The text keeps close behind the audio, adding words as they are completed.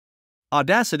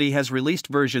Audacity has released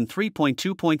version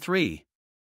 3.2.3.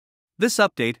 This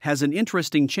update has an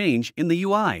interesting change in the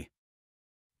UI.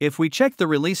 If we check the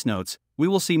release notes, we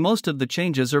will see most of the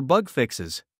changes are bug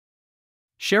fixes.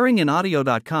 Sharing in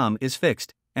audio.com is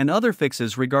fixed, and other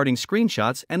fixes regarding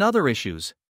screenshots and other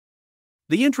issues.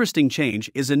 The interesting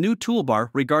change is a new toolbar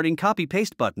regarding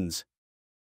copy-paste buttons.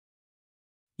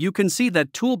 You can see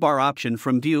that toolbar option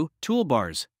from View,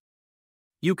 Toolbars.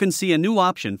 You can see a new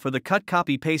option for the Cut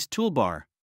Copy-Paste toolbar.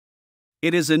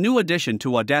 It is a new addition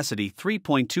to Audacity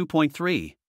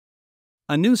 3.2.3.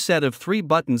 A new set of 3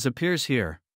 buttons appears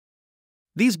here.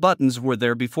 These buttons were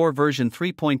there before version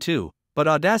 3.2, but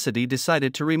Audacity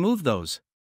decided to remove those.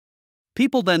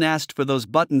 People then asked for those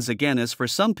buttons again, as for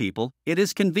some people, it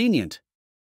is convenient.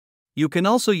 You can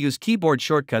also use keyboard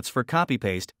shortcuts for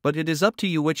copy-paste, but it is up to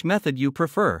you which method you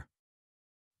prefer.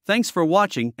 Thanks for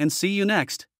watching and see you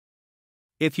next.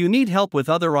 If you need help with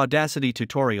other Audacity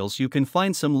tutorials, you can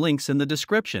find some links in the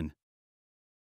description.